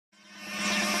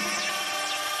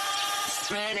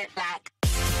Okay,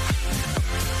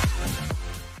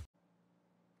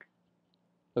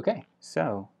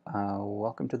 so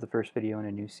welcome to the first video in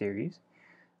a new series.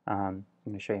 I'm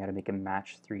going to show you how to make a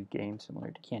match 3 game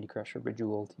similar to Candy Crush or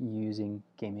Bejeweled using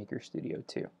GameMaker Studio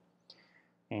 2.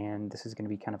 And this is going to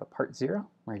be kind of a part 0,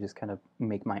 where I just kind of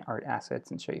make my art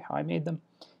assets and show you how I made them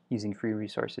using free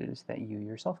resources that you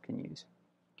yourself can use.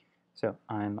 So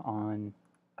I'm on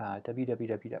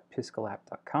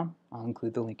www.piscalapp.com. I'll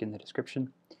include the link in the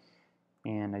description.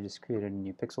 And I just created a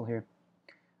new pixel here.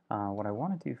 What I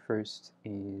want to do first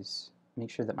is make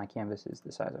sure that my canvas is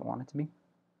the size I want it to be.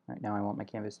 Right now I want my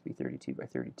canvas to be 32 by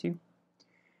 32.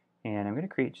 And I'm going to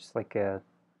create just like a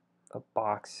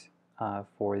box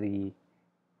for the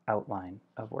outline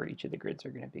of where each of the grids are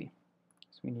going to be.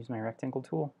 So I'm going to use my rectangle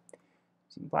tool.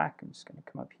 Using black, I'm just going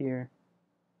to come up here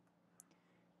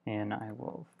and I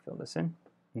will fill this in.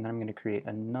 And then I'm going to create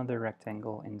another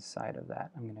rectangle inside of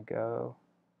that. I'm going to go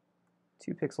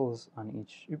 2 pixels on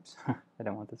each. Oops, I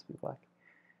don't want this to be black.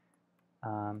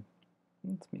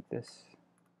 Let's make this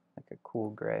like a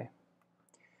cool gray.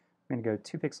 I'm going to go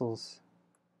 2 pixels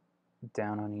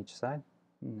down on each side,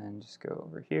 and then just go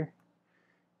over here,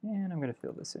 and I'm going to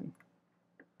fill this in.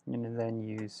 I'm going to then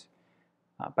use,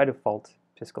 by default,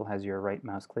 Piscal has your right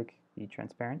mouse click be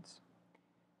transparent.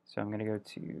 So I'm going to go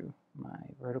to my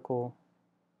vertical,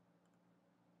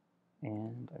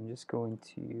 and I'm just going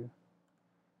to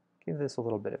give this a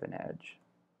little bit of an edge.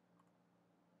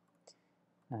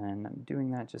 And I'm doing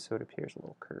that just so it appears a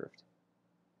little curved.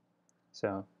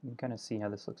 So you can kind of see how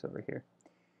this looks over here.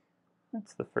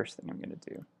 That's the first thing I'm going to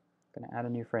do. I'm going to add a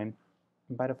new frame.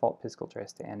 And by default, Piscal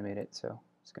tries to animate it, so I'm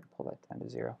just going to pull that down to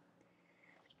 0.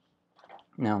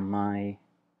 Now my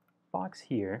box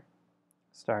here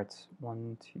starts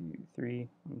 1, 2, 3,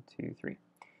 1, 2, 3.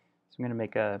 So I'm going to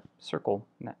make a circle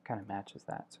that kind of matches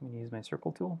that. So I'm going to use my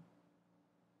circle tool.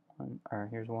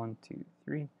 Here's 1, 2,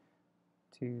 3,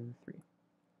 2, 3.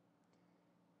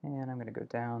 And I'm going to go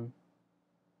down.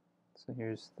 So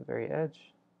here's the very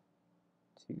edge.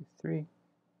 2, 3,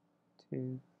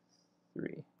 2,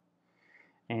 3.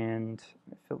 And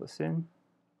I fill this in.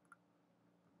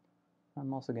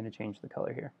 I'm also going to change the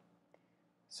color here.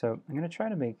 So I'm going to try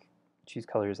to choose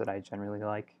colors that I generally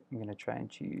like. I'm going to try and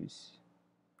choose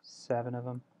 7 of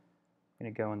them. I'm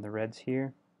going to go in the reds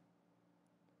here.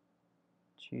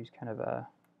 Choose kind of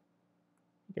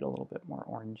get a little bit more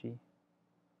orangey.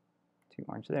 2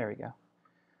 orange, there we go.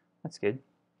 That's good.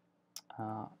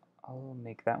 I'll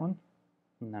make that one,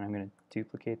 and then I'm going to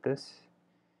duplicate this,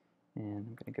 and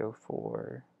I'm going to go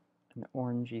for an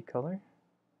orangey color. Kind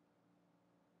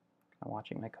of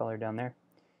watching my color down there.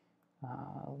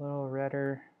 A little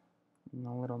redder and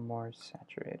a little more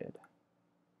saturated.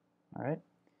 Alright,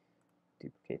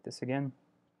 duplicate this again,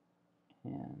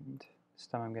 and this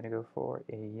time I'm going to go for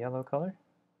a yellow color.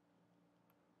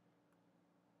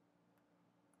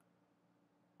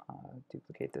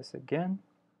 Duplicate this again.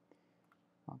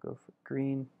 I'll go for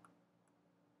green.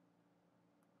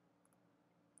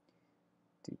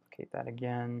 Duplicate that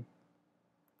again.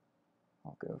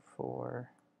 I'll go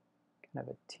for kind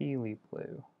of a tealy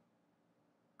blue.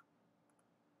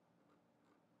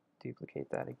 Duplicate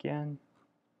that again.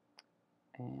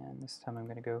 And this time I'm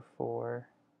going to go for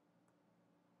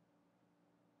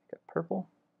like a purple.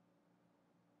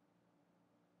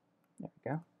 There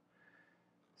we go.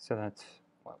 So that's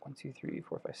what, 1, 2, 3,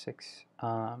 4, 5, 6.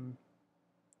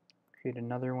 Create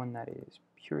another one that is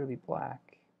purely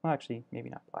black. Well, actually, maybe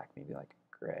not black, maybe like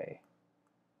gray.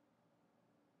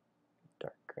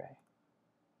 Dark gray.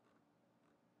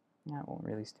 That won't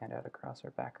really stand out across our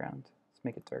background. Let's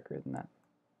make it darker than that.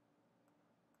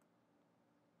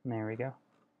 And there we go.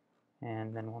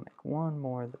 And then we'll make one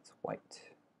more that's white.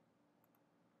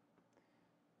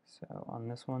 So on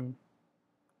this one,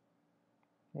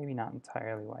 maybe not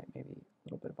entirely white, maybe a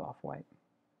little bit of off-white.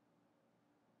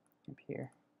 Up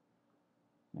here.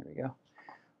 There we go.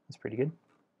 That's pretty good.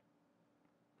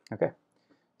 Okay,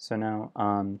 so now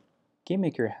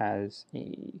GameMaker has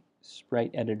a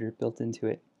sprite editor built into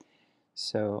it,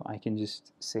 so I can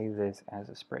just save this as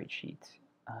a sprite sheet.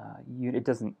 It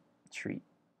doesn't treat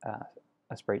a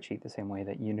sprite sheet the same way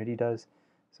that Unity does,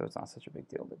 so it's not such a big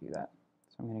deal to do that.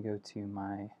 So I'm going to go to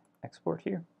my export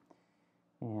here,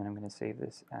 and I'm going to save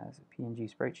this as a PNG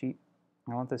sprite sheet.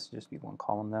 I want this to just be 1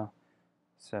 column though,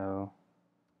 so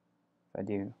if I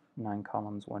do 9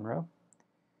 columns, 1 row,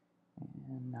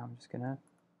 and now I'm just going to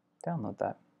download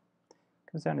that.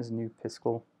 It comes down as new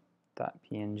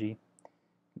piscal.png. I'm going to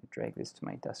drag this to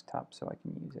my desktop so I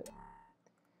can use it.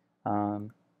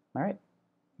 Alright,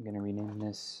 I'm going to rename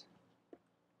this,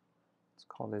 let's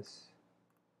call this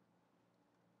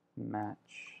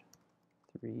match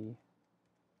 3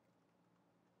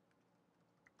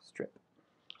 strip.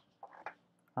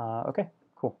 Okay,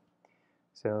 cool.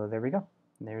 So there we go.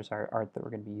 There's our art that we're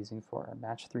going to be using for our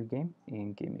Match 3 game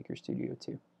in GameMaker Studio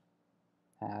 2.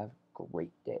 Have a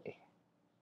great day.